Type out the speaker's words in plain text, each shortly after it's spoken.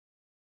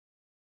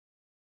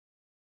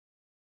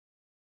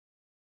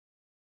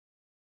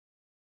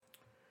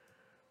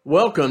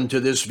Welcome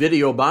to this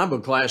video Bible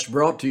class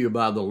brought to you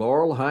by the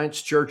Laurel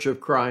Heights Church of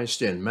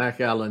Christ in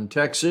McAllen,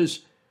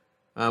 Texas.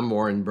 I'm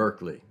Warren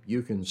Berkeley.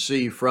 You can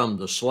see from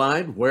the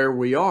slide where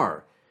we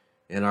are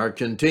in our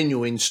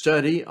continuing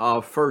study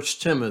of 1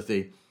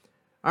 Timothy.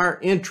 Our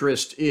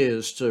interest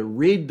is to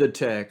read the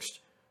text,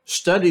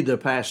 study the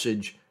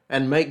passage,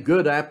 and make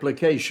good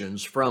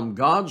applications from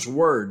God's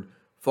Word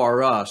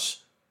for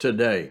us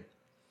today.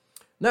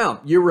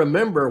 Now, you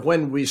remember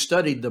when we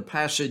studied the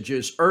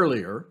passages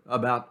earlier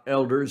about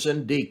elders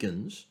and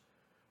deacons,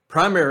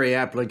 primary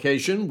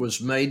application was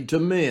made to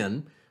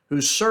men who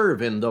serve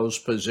in those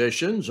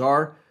positions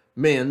or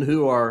men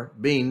who are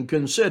being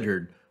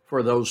considered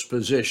for those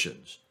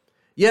positions.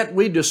 Yet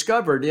we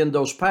discovered in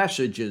those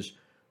passages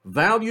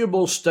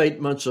valuable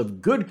statements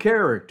of good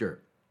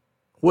character,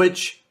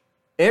 which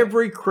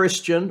every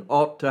Christian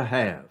ought to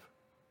have.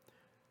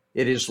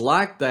 It is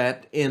like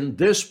that in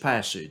this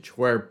passage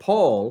where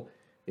Paul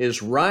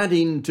is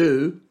writing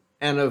to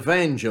an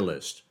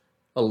evangelist,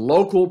 a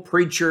local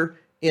preacher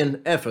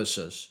in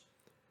Ephesus,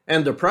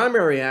 and the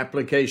primary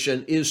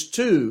application is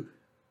to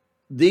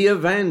the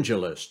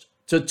evangelist,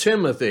 to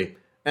Timothy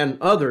and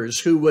others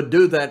who would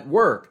do that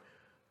work.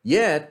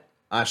 Yet,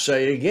 I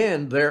say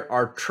again, there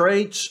are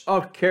traits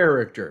of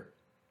character,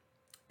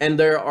 and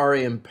there are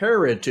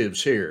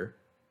imperatives here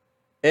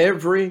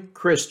every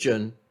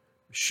Christian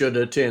should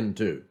attend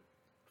to.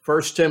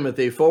 1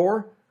 Timothy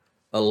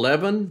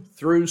 4:11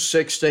 through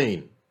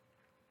 16.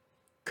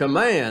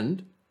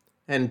 Command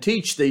and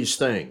teach these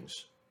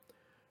things.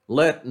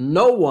 Let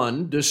no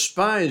one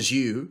despise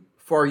you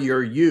for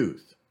your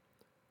youth,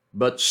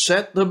 but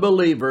set the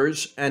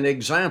believers an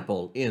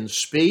example in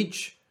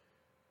speech,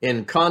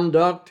 in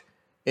conduct,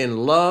 in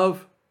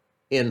love,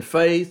 in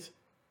faith,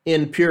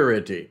 in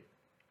purity.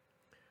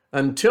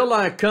 Until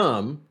I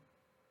come,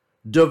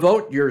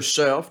 devote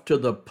yourself to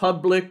the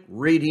public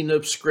reading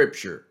of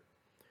Scripture,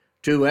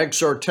 to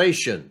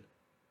exhortation,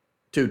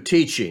 to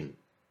teaching.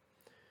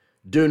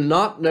 Do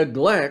not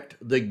neglect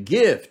the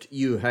gift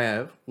you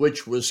have,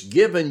 which was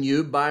given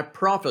you by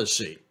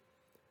prophecy,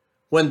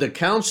 when the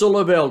council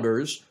of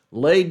elders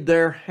laid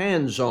their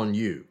hands on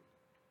you.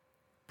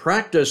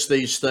 Practice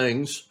these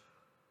things,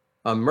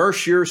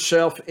 immerse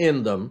yourself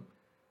in them,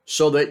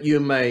 so that you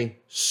may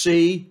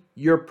see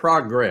your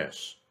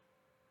progress.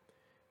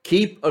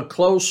 Keep a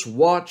close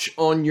watch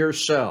on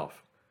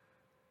yourself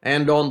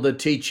and on the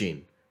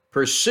teaching.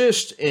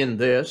 Persist in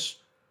this,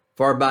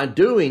 for by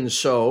doing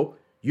so,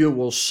 you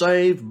will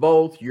save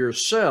both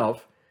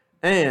yourself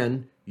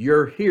and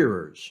your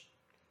hearers.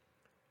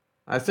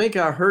 I think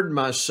I heard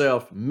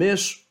myself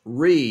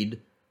misread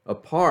a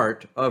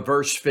part of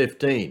verse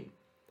 15.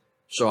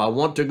 So I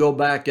want to go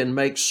back and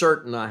make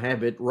certain I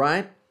have it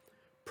right.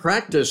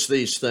 Practice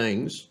these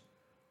things,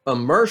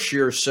 immerse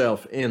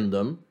yourself in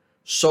them,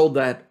 so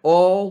that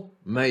all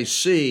may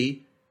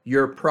see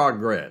your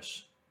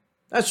progress.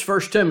 That's 1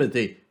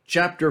 Timothy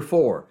chapter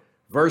 4.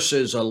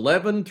 Verses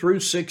 11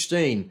 through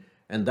 16,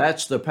 and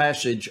that's the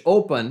passage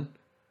open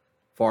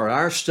for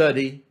our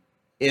study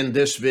in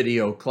this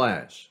video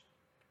class.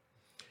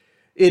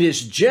 It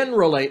is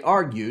generally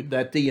argued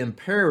that the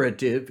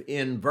imperative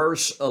in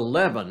verse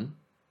 11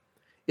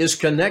 is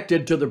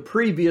connected to the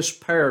previous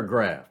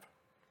paragraph.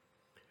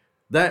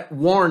 That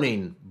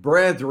warning,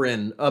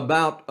 brethren,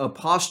 about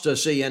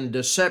apostasy and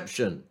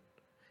deception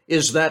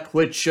is that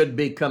which should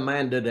be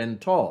commanded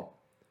and taught.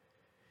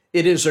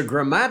 It is a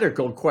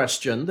grammatical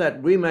question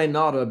that we may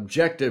not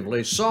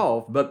objectively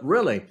solve, but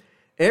really,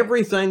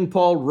 everything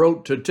Paul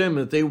wrote to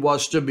Timothy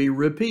was to be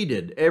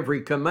repeated.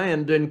 Every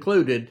command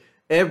included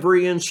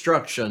every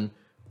instruction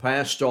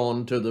passed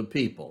on to the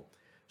people.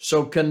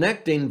 So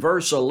connecting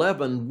verse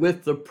 11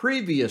 with the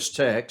previous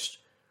text,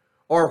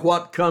 or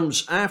what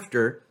comes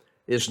after,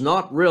 is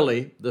not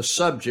really the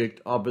subject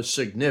of a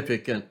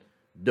significant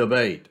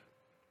debate.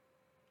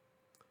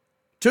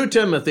 To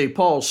Timothy,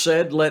 Paul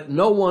said, let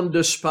no one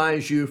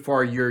despise you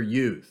for your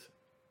youth.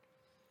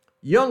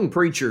 Young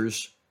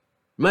preachers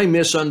may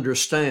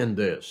misunderstand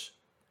this.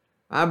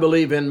 I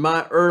believe in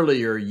my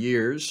earlier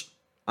years,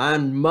 I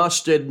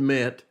must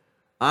admit,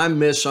 I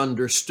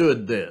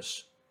misunderstood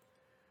this.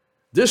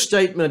 This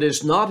statement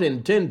is not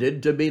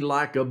intended to be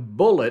like a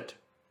bullet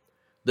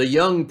the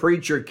young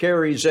preacher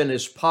carries in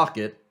his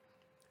pocket,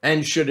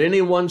 and should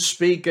anyone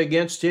speak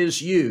against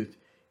his youth,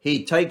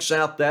 he takes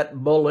out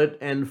that bullet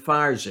and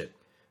fires it.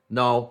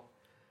 No,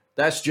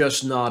 that's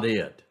just not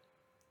it.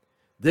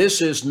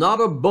 This is not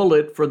a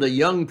bullet for the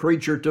young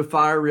preacher to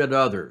fire at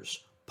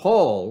others.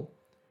 Paul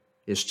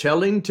is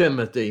telling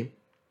Timothy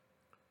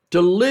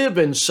to live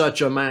in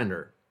such a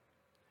manner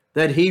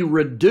that he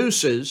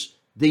reduces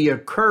the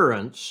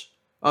occurrence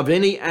of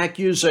any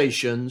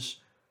accusations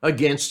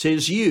against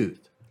his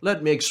youth.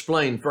 Let me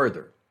explain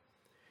further.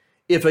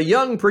 If a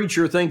young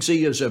preacher thinks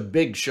he is a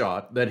big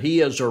shot, that he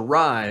has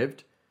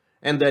arrived,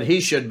 and that he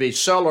should be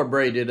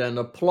celebrated and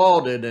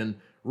applauded and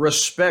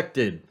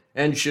respected,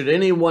 and should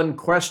anyone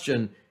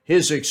question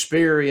his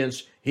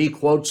experience, he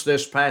quotes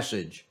this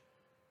passage.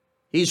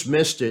 He's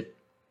missed it.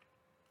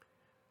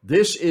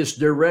 This is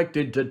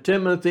directed to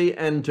Timothy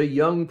and to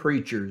young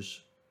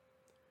preachers.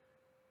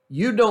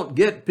 You don't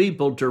get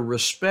people to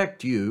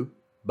respect you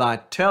by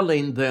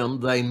telling them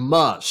they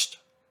must.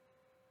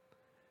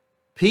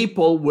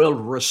 People will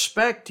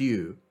respect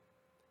you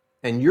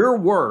and your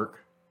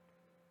work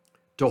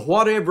to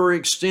whatever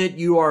extent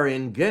you are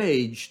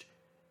engaged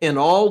in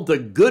all the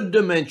good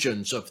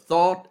dimensions of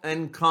thought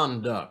and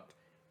conduct,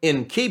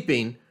 in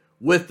keeping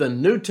with the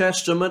New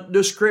Testament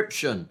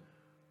description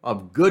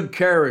of good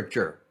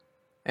character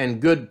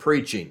and good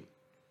preaching.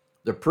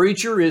 The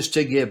preacher is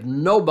to give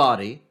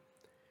nobody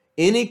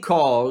any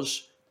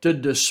cause to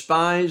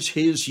despise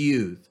his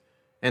youth,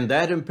 and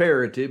that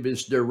imperative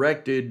is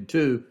directed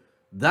to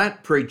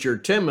that preacher,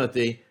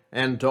 Timothy,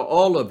 and to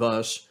all of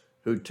us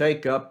who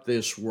take up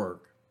this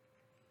work.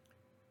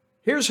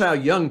 Here's how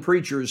young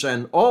preachers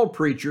and all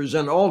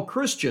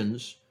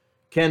Christians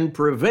can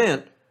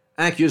prevent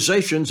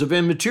accusations of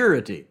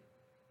immaturity.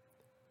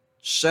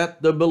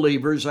 Set the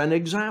believers an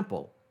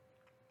example.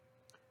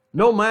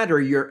 No matter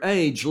your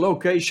age,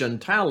 location,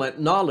 talent,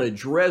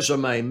 knowledge,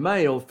 resume,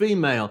 male,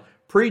 female,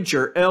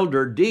 preacher,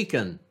 elder,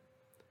 deacon,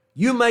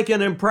 you make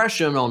an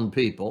impression on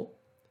people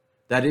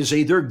that is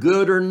either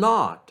good or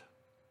not.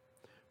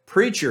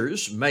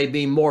 Preachers may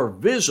be more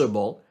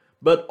visible,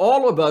 but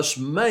all of us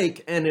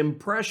make an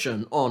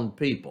impression on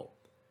people.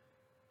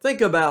 Think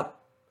about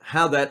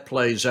how that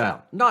plays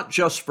out, not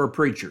just for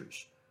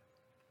preachers.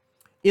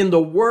 In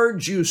the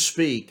words you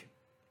speak,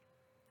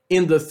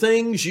 in the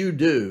things you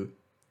do,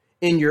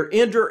 in your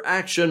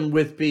interaction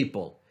with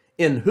people,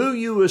 in who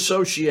you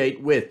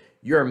associate with,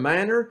 your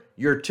manner,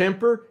 your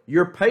temper,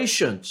 your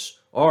patience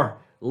or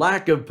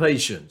lack of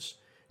patience,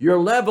 your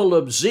level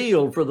of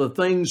zeal for the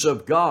things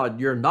of God,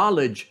 your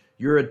knowledge,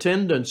 your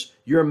attendance,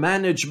 your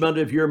management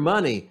of your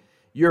money,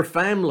 your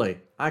family.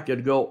 I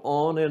could go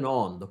on and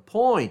on. The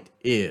point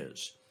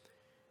is,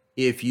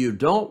 if you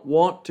don't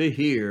want to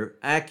hear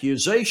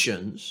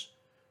accusations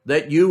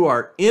that you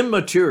are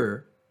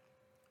immature,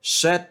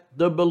 set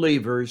the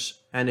believers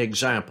an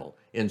example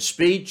in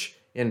speech,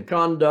 in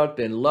conduct,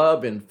 in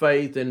love, in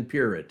faith, in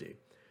purity.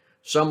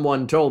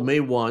 Someone told me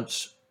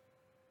once,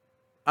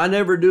 I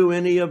never do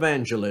any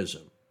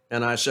evangelism.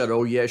 And I said,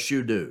 oh, yes,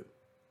 you do.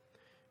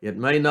 It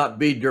may not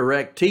be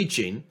direct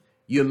teaching.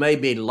 You may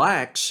be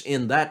lax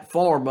in that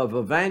form of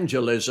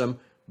evangelism,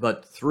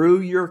 but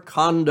through your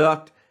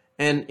conduct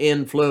and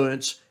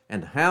influence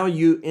and how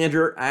you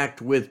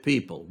interact with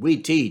people, we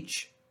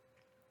teach,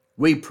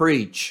 we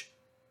preach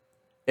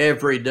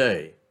every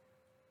day.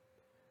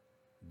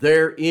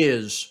 There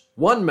is,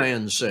 one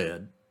man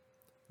said,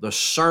 the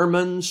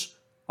sermons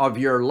of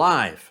your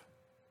life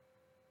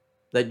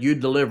that you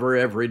deliver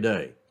every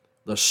day.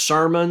 The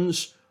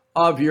sermons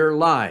of your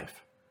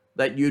life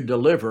that you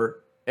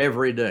deliver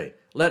every day.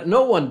 Let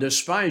no one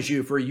despise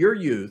you for your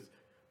youth,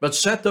 but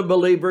set the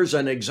believers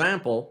an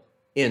example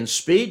in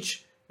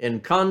speech,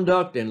 in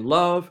conduct, in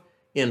love,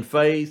 in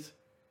faith,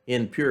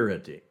 in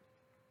purity.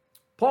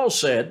 Paul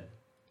said,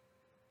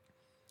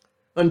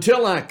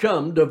 until I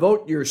come,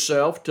 devote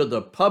yourself to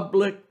the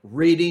public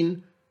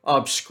reading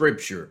of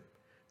Scripture,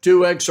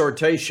 to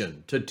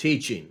exhortation, to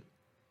teaching.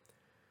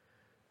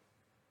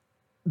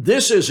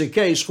 This is a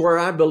case where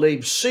I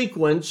believe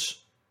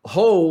sequence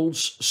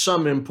holds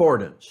some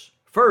importance.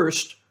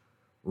 First,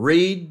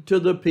 read to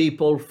the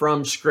people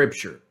from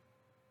Scripture.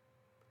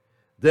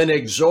 Then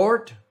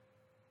exhort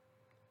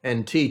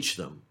and teach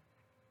them.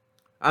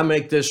 I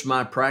make this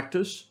my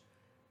practice,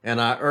 and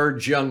I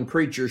urge young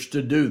preachers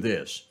to do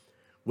this.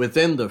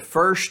 Within the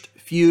first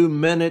few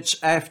minutes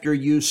after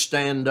you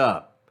stand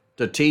up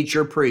to teach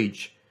or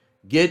preach,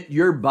 get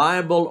your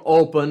Bible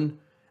open.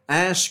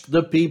 Ask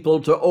the people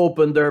to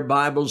open their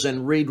Bibles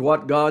and read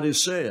what God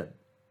has said.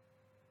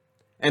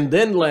 And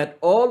then let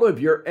all of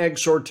your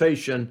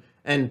exhortation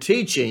and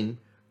teaching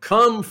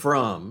come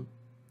from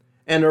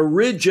and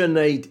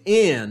originate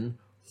in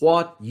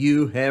what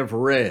you have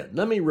read.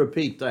 Let me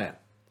repeat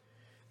that.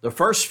 The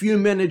first few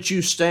minutes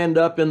you stand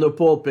up in the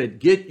pulpit,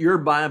 get your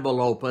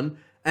Bible open,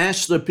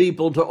 ask the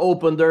people to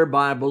open their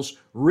Bibles,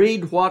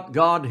 read what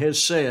God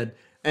has said,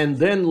 and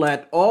then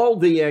let all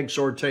the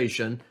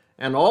exhortation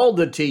and all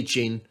the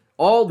teaching,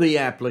 all the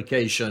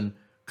application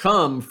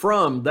come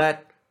from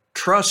that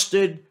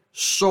trusted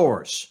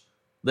source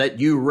that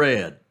you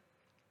read,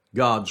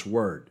 God's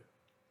Word.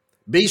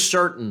 Be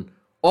certain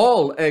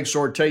all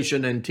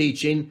exhortation and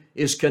teaching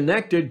is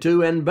connected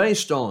to and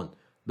based on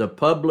the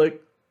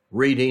public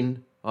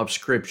reading of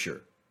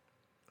Scripture.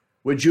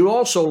 Would you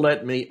also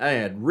let me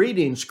add,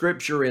 reading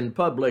Scripture in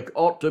public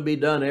ought to be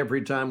done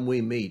every time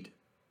we meet.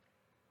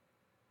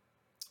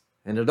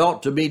 And it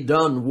ought to be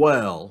done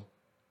well,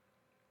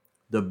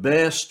 the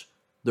best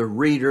the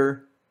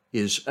reader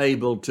is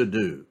able to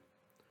do.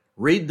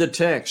 Read the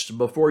text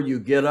before you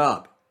get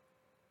up.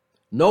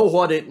 Know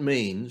what it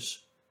means.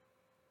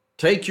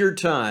 Take your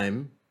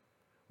time.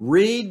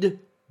 Read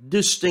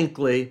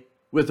distinctly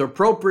with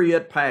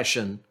appropriate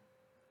passion,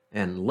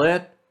 and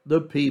let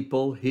the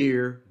people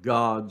hear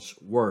God's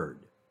Word.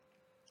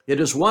 It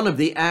is one of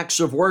the acts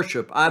of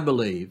worship, I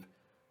believe,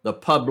 the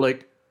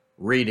public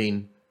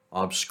reading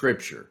of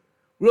Scripture.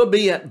 We'll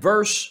be at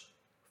verse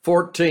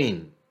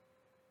 14.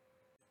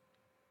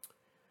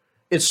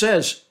 It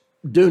says,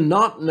 "Do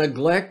not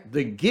neglect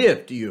the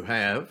gift you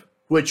have,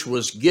 which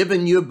was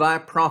given you by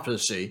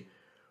prophecy,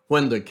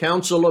 when the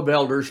council of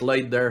elders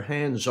laid their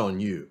hands on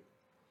you."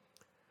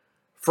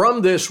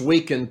 From this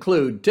we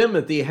conclude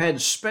Timothy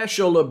had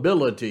special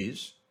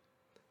abilities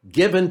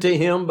given to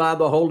him by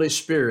the Holy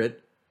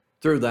Spirit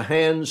through the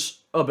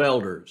hands of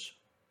elders.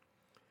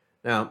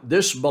 Now,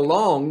 this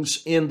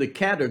belongs in the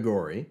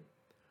category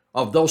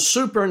of those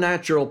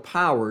supernatural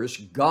powers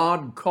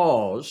God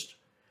caused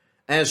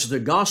as the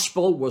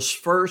gospel was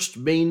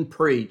first being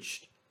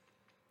preached,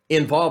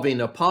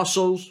 involving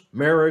apostles,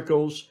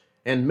 miracles,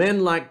 and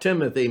men like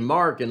Timothy,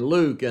 Mark, and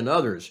Luke, and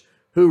others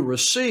who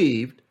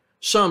received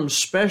some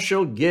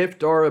special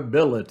gift or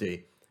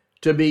ability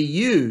to be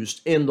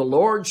used in the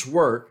Lord's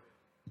work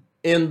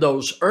in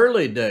those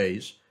early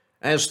days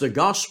as the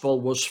gospel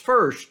was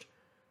first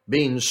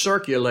being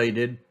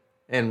circulated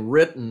and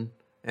written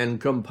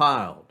and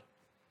compiled.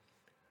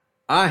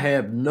 I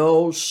have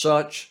no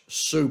such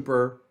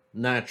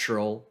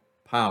supernatural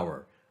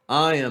power.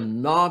 I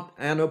am not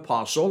an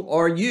apostle,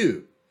 or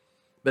you.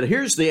 But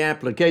here's the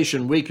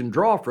application we can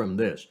draw from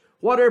this.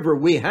 Whatever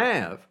we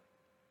have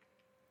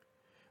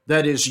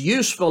that is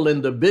useful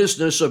in the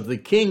business of the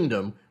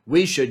kingdom,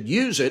 we should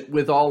use it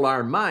with all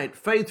our might,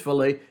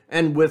 faithfully,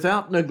 and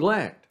without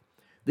neglect.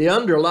 The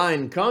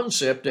underlying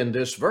concept in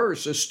this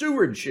verse is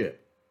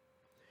stewardship,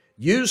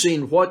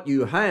 using what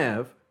you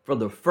have for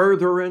the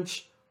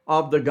furtherance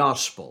of the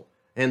gospel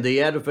and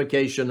the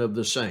edification of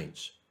the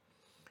saints.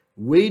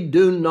 We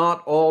do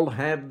not all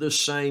have the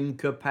same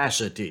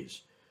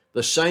capacities,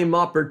 the same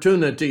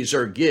opportunities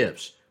or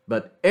gifts,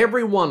 but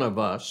every one of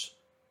us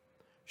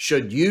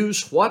should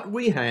use what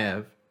we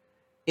have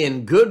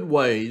in good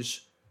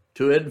ways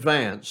to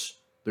advance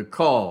the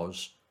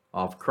cause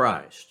of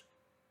Christ.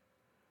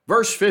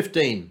 Verse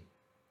 15,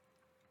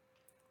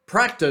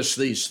 "Practice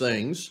these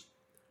things,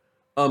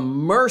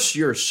 immerse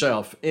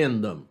yourself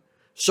in them,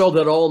 so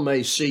that all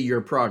may see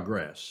your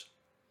progress."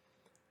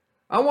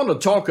 I want to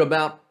talk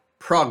about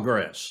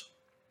progress.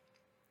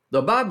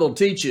 The Bible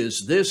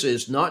teaches this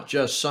is not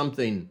just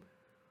something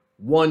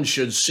one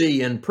should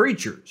see in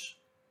preachers.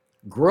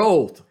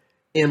 Growth,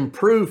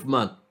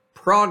 improvement,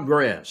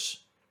 progress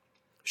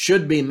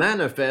should be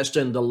manifest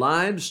in the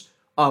lives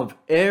of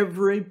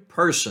every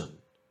person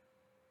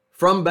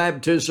from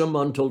baptism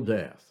until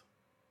death.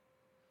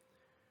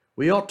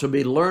 We ought to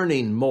be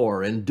learning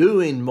more and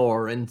doing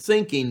more and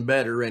thinking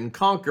better and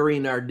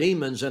conquering our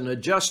demons and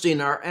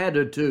adjusting our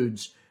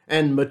attitudes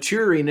and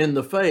maturing in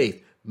the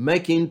faith,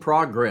 making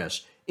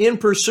progress in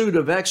pursuit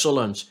of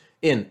excellence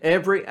in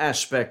every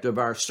aspect of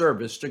our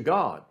service to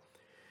God.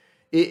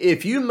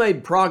 If you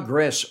made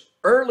progress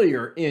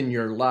earlier in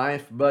your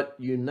life, but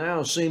you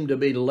now seem to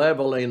be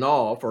leveling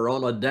off or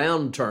on a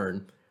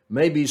downturn,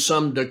 maybe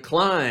some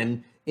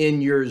decline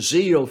in your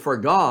zeal for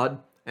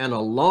God, an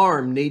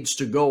alarm needs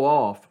to go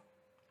off.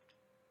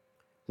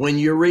 When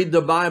you read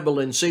the Bible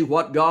and see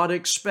what God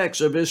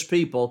expects of His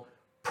people,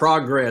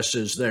 progress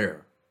is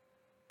there.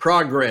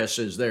 Progress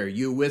is there.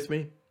 You with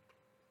me?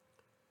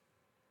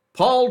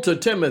 Paul to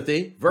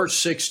Timothy, verse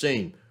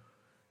 16,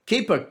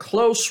 "Keep a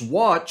close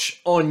watch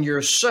on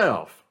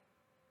yourself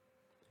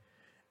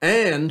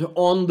and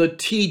on the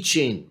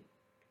teaching.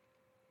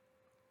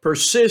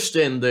 Persist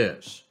in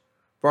this,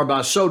 for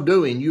by so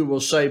doing you will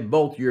save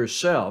both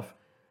yourself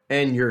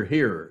and your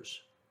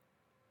hearers."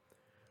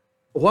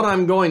 What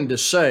I'm going to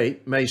say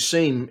may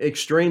seem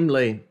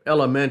extremely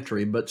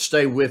elementary, but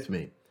stay with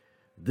me.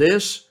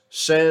 This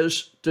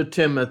says to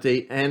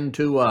Timothy and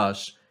to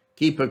us,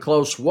 keep a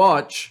close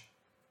watch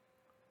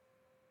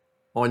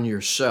on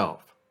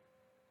yourself.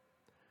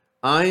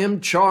 I am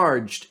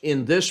charged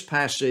in this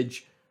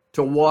passage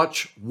to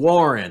watch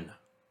Warren,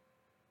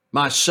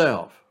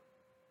 myself.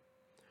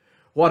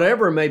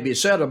 Whatever may be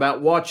said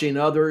about watching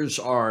others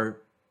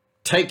or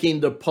taking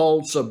the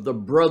pulse of the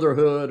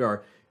brotherhood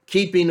or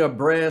keeping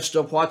abreast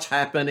of what's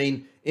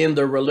happening in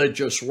the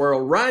religious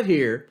world, right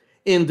here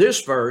in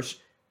this verse,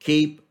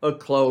 keep a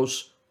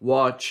close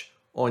watch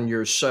on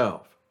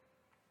yourself.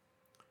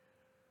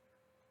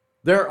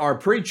 There are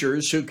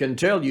preachers who can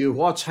tell you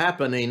what's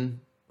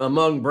happening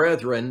among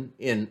brethren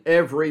in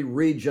every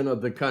region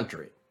of the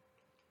country.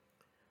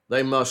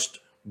 They must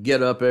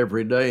get up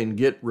every day and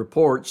get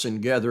reports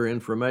and gather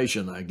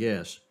information, I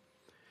guess.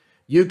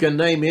 You can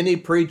name any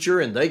preacher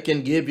and they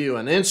can give you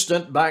an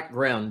instant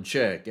background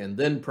check and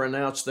then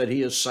pronounce that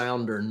he is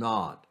sound or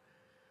not.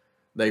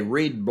 They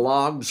read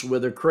blogs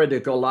with a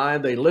critical eye.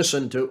 They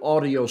listen to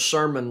audio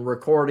sermon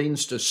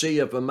recordings to see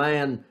if a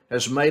man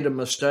has made a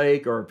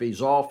mistake or if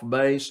he's off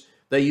base.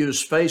 They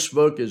use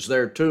Facebook as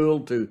their tool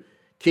to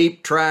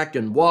keep track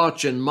and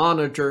watch and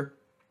monitor.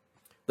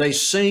 They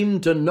seem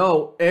to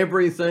know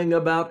everything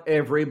about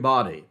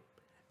everybody,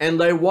 and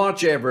they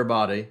watch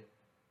everybody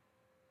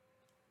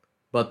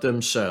but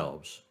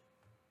themselves.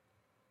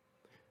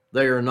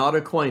 They are not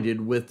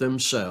acquainted with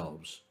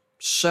themselves.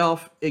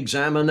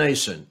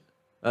 Self-examination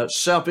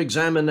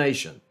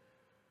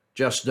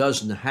just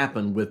doesn't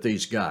happen with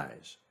these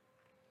guys.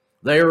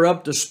 They are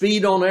up to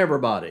speed on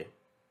everybody,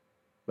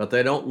 but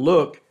they don't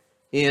look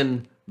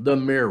in the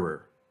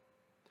mirror.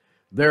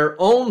 Their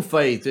own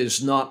faith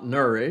is not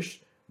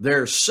nourished.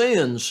 Their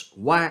sins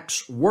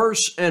wax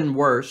worse and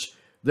worse.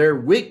 Their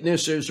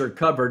weaknesses are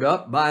covered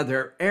up by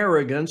their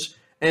arrogance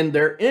and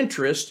their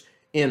interest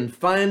in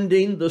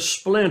finding the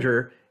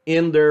splinter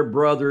in their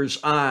brother's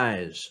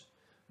eyes.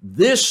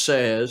 This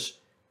says,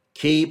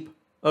 keep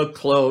a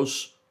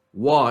close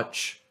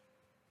watch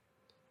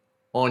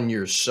on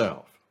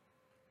yourself.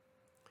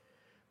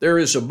 There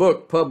is a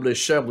book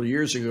published several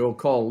years ago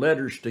called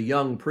Letters to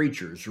Young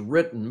Preachers,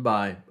 written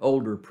by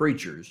older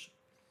preachers.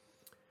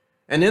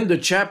 And in the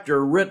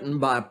chapter written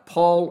by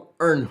Paul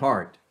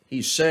Earnhardt,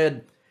 he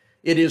said,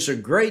 "It is a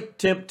great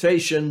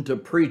temptation to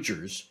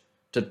preachers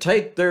to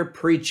take their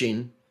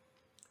preaching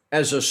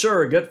as a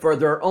surrogate for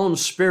their own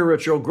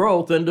spiritual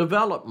growth and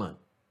development.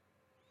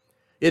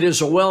 It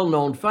is a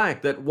well-known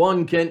fact that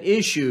one can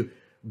issue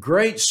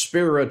great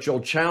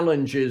spiritual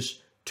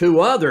challenges to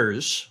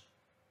others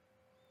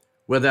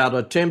without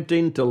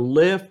attempting to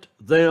lift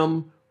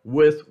them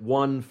with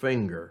one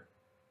finger."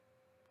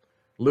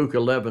 Luke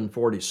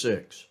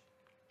 11:46.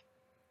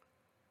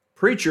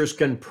 Preachers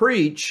can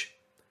preach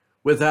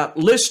without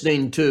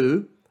listening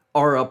to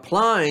or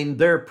applying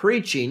their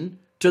preaching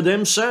to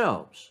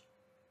themselves.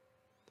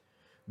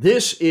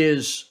 This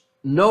is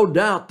no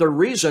doubt the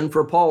reason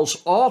for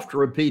Paul's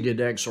oft-repeated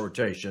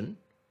exhortation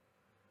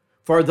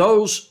for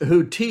those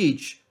who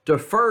teach to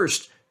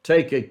first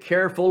take a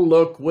careful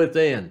look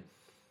within.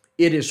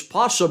 It is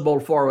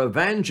possible for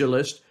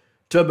evangelists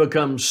to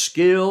become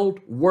skilled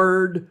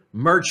word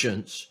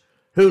merchants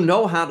who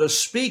know how to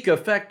speak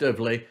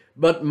effectively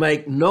but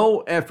make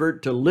no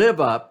effort to live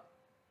up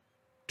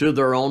to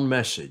their own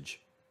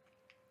message.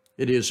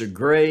 It is a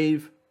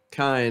grave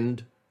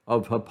kind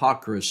of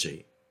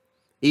hypocrisy.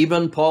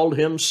 Even Paul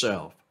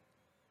himself,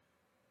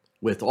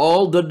 with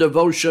all the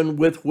devotion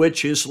with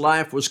which his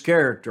life was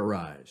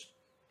characterized,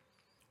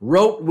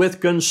 wrote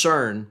with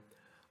concern,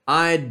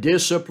 "I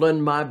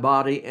discipline my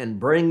body and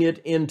bring it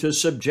into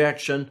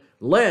subjection,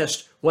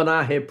 lest when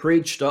I have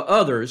preached to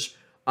others,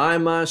 I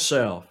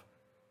myself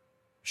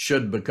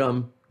should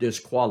become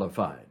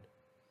disqualified."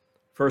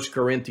 1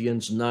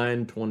 Corinthians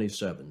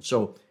 9:27.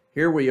 So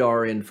here we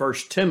are in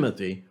 1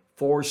 Timothy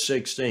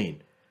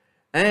 4:16.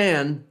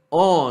 "And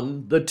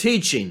on the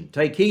teaching,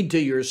 take heed to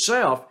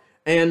yourself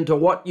and to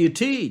what you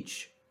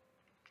teach."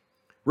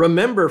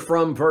 Remember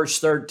from verse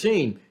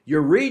 13, you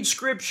read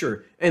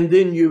Scripture and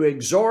then you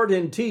exhort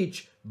and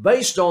teach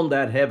based on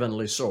that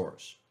heavenly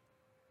source.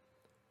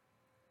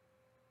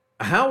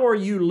 How are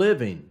you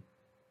living?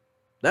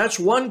 That's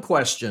one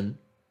question.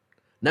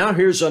 Now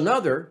here's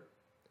another.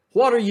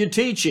 What are you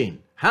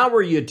teaching? How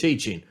are you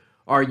teaching?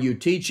 Are you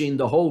teaching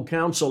the whole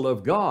counsel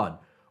of God?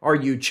 Are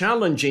you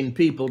challenging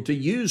people to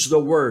use the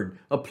Word,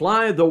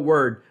 apply the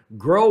Word,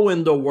 grow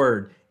in the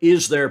Word?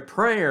 Is there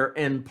prayer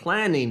and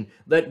planning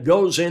that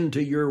goes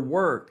into your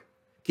work?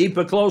 Keep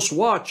a close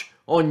watch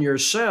on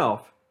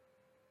yourself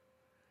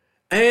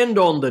and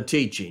on the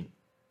teaching.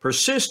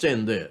 Persist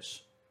in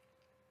this.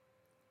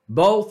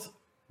 Both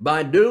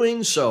by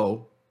doing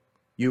so,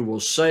 you will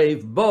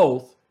save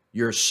both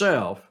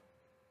yourself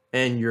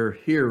and your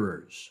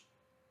hearers.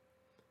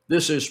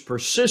 This is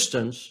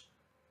persistence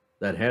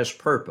that has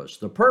purpose.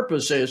 The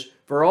purpose is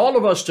for all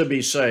of us to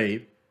be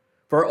saved,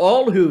 for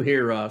all who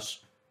hear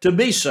us to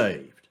be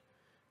saved.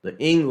 The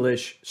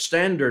English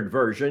Standard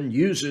Version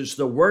uses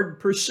the word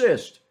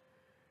persist,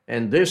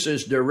 and this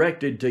is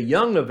directed to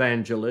young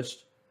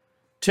evangelist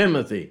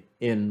Timothy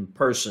in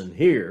person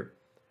here,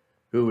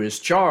 who is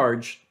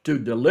charged to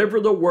deliver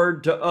the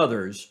word to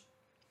others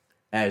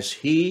as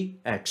he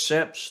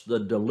accepts the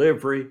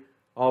delivery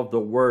of the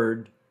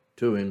word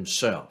to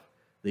himself.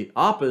 The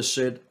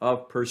opposite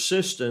of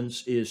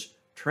persistence is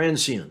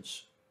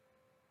transience.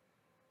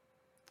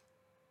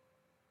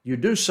 You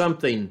do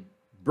something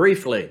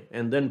briefly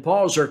and then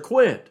pause or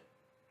quit.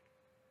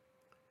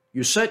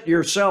 You set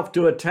yourself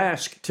to a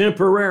task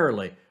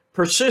temporarily.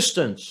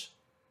 Persistence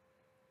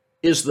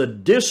is the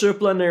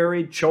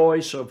disciplinary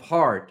choice of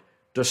heart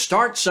to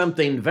start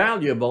something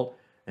valuable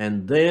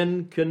and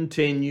then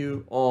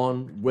continue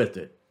on with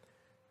it.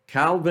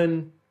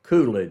 Calvin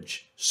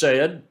Coolidge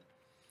said,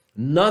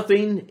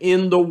 "Nothing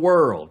in the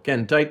world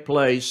can take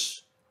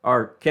place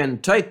or can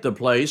take the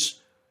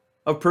place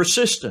of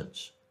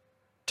persistence.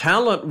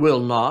 Talent will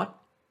not.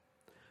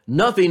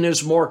 Nothing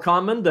is more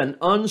common than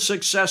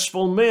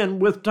unsuccessful men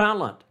with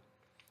talent.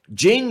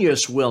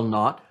 Genius will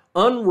not.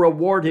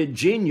 Unrewarded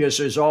genius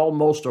is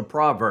almost a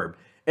proverb.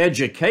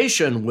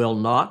 Education will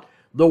not.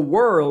 The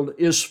world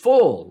is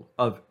full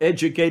of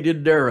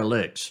educated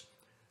derelicts.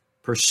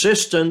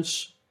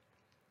 Persistence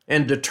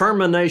and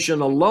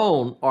determination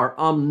alone are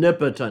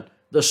omnipotent.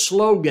 The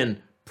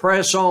slogan,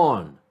 'Press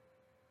on,'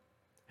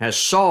 has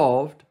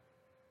solved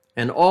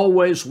and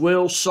always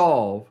will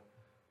solve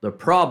the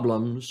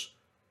problems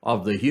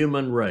of the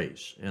human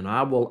race." And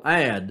I will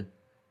add,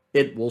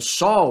 it will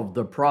solve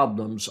the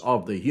problems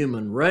of the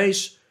human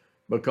race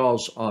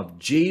because of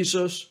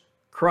Jesus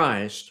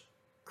Christ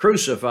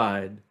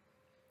crucified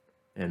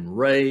and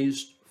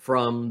raised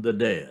from the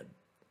dead.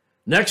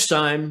 Next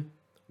time,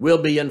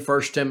 we'll be in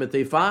 1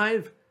 Timothy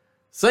 5.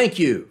 Thank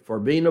you for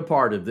being a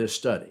part of this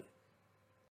study.